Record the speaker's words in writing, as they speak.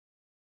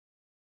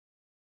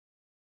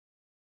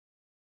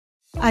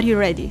Are you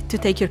ready to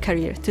take your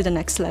career to the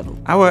next level?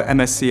 Our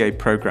MSCA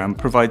program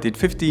provided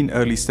 15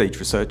 early-stage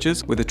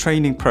researchers with a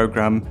training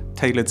program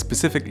tailored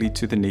specifically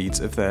to the needs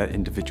of their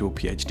individual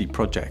PhD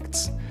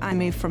projects. I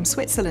moved from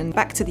Switzerland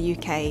back to the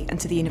UK and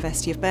to the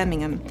University of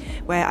Birmingham,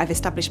 where I've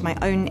established my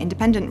own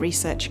independent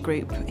research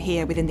group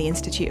here within the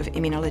Institute of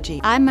Immunology.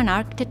 I'm an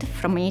architect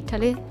from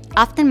Italy.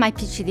 After my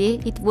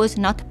PhD, it was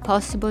not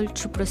possible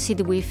to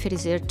proceed with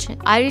research.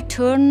 I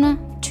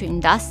returned to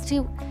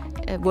industry,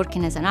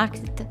 working as an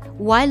architect,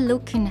 while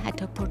looking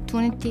at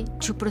opportunity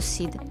to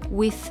proceed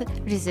with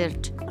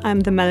research.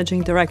 I'm the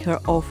managing director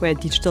of a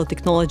digital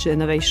technology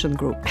innovation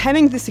group.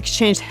 Having this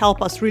exchange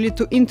helps us really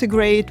to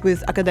integrate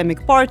with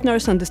academic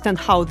partners, understand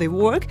how they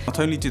work. Not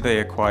only do they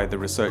acquire the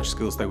research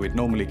skills they would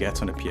normally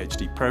get on a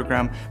PhD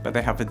program, but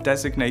they have a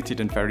designated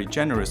and very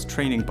generous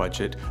training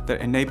budget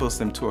that enables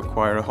them to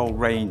acquire a whole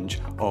range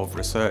of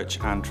research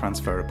and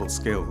transferable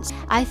skills.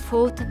 I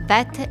thought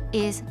that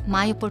is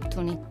my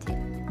opportunity,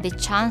 the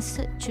chance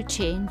to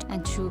change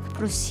and to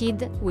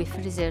proceed with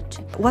research.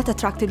 What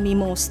attracted me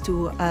most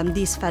to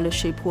this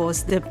fellowship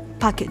was the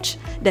package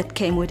that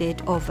came with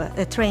it of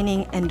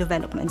training and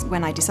development.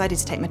 When I decided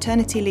to take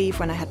maternity leave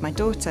when I had my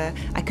daughter,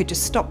 I could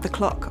just stop the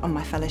clock on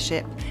my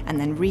fellowship and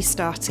then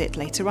restart it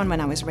later on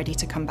when I was ready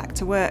to come back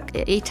to work.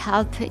 It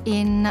helped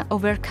in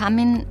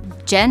overcoming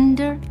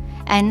gender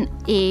and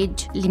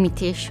age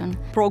limitation.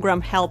 The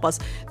program helps us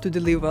to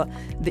deliver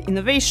the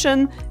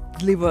innovation,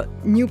 deliver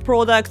new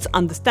products,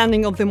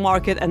 understanding of the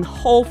market, and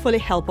hopefully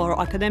help our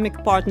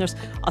academic partners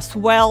as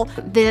well.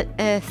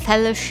 The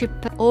fellowship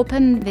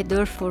opened the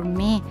door for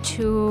me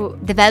to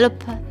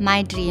develop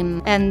my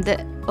dream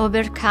and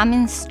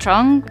overcoming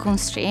strong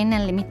constraint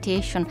and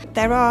limitation.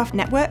 There are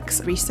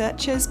networks,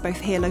 researchers, both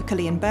here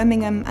locally in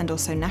Birmingham and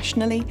also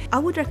nationally. I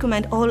would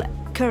recommend all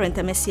current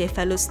MSCA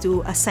fellows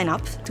to sign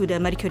up to the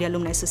Marie Curie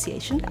Alumni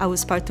Association. I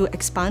was part to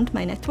expand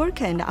my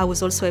network, and I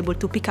was also able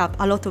to pick up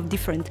a lot of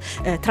different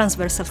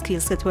transversal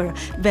skills that were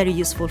very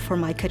useful for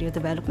my career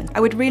development. I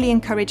would really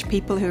encourage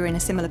people who are in a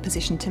similar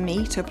position to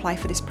me to apply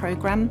for this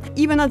program.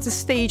 Even at the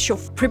stage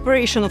of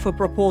preparation of a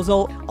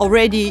proposal,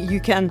 already you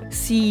can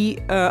see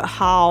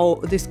how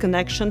this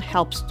connection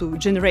helps to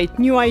generate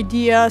new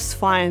ideas,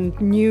 find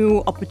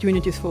new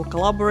opportunities for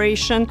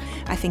collaboration.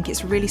 I think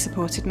it's really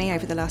supported me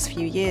over the last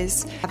few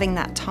years, having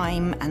that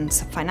time and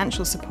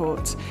financial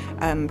support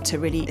to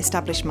really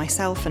establish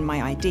myself and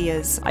my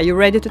ideas. Are you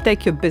ready to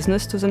take your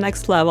business to the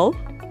next level?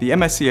 The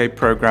MSCA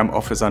program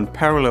offers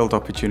unparalleled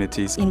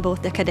opportunities in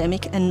both the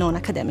academic and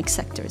non-academic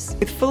sectors.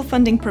 With full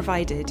funding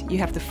provided, you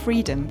have the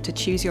freedom to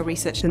choose your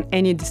research in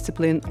any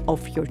discipline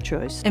of your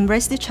choice.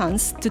 Embrace the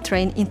chance to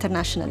train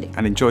internationally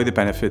and enjoy the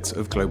benefits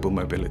of global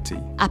mobility.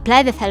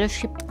 Apply the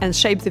fellowship and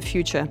shape the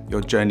future.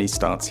 Your journey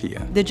starts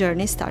here. The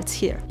journey starts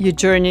here. Your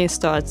journey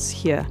starts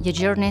here. Your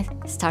journey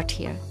starts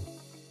here.